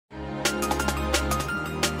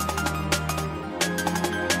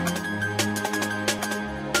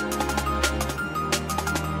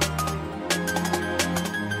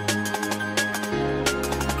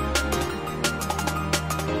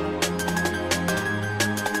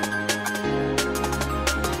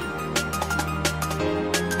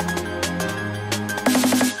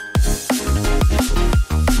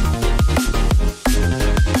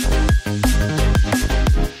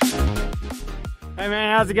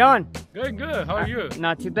how's it going? Good, good. How are you?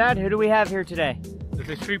 Not too bad. Who do we have here today? This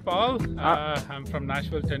is Sripal. I'm from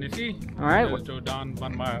Nashville, Tennessee. All right. I just drove down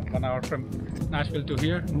 1 hour from Nashville to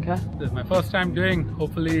here. Okay. This is my first time doing,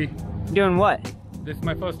 hopefully... Doing what? This is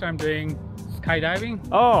my first time doing skydiving.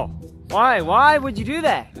 Oh, why? Why would you do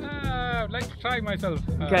that? I'd like to try myself.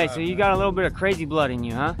 Okay, so you got a little bit of crazy blood in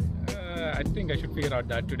you, huh? I think I should figure out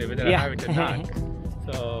that today, whether Yeah. I have it or not.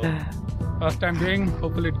 So, first time doing,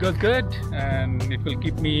 hopefully it goes good, and it will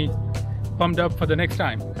keep me pumped up for the next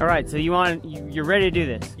time. All right, so you're ready to do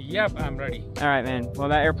this? Yep, I'm ready. All right, man. Well,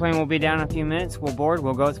 that airplane will be down in a few minutes. We'll board.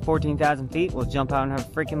 We'll go to 14,000 feet. We'll jump out and have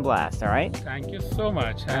a freaking blast, all right? Thank you so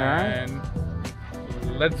much. All and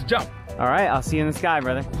let's jump. All right, I'll see you in the sky,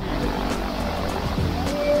 brother.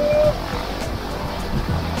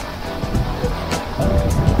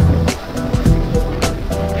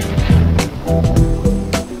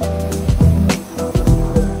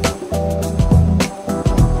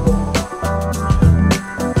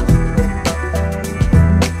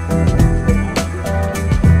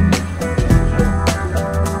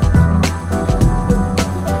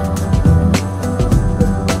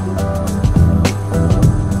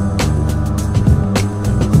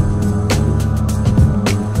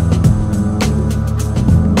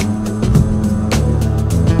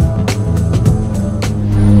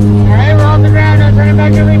 Turn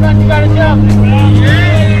back every button, you gotta jump.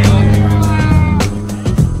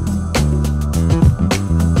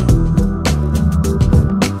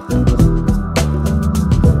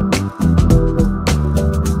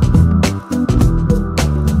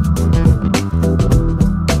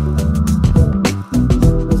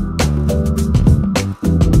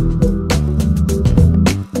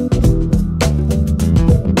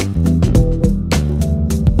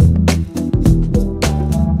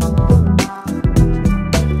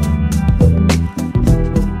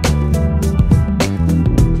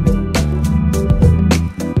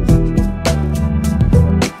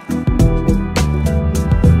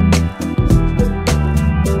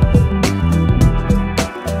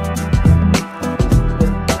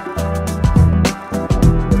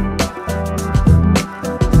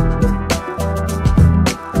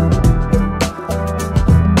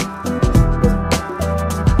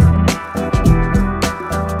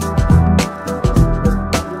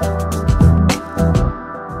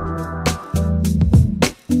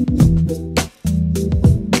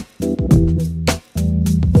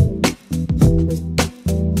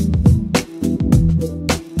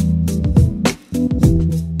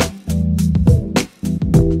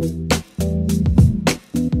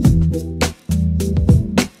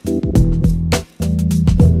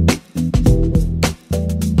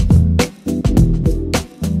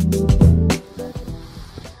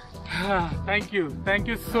 Thank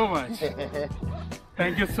you so much.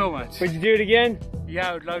 Thank you so much. Would you do it again? Yeah,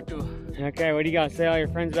 I would love to. Okay, what do you got to say to all your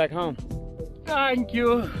friends back home? Thank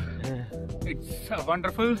you. It's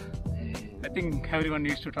wonderful. I think everyone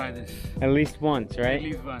needs to try this. At least once, right? At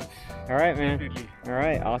least once. All right, man. Definitely. All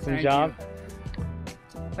right, awesome Thank job.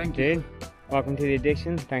 You. Thank you. Dude, welcome to the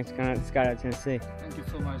addiction. Thanks for coming out to Skydive, Tennessee. Thank you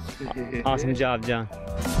so much. Awesome job, John.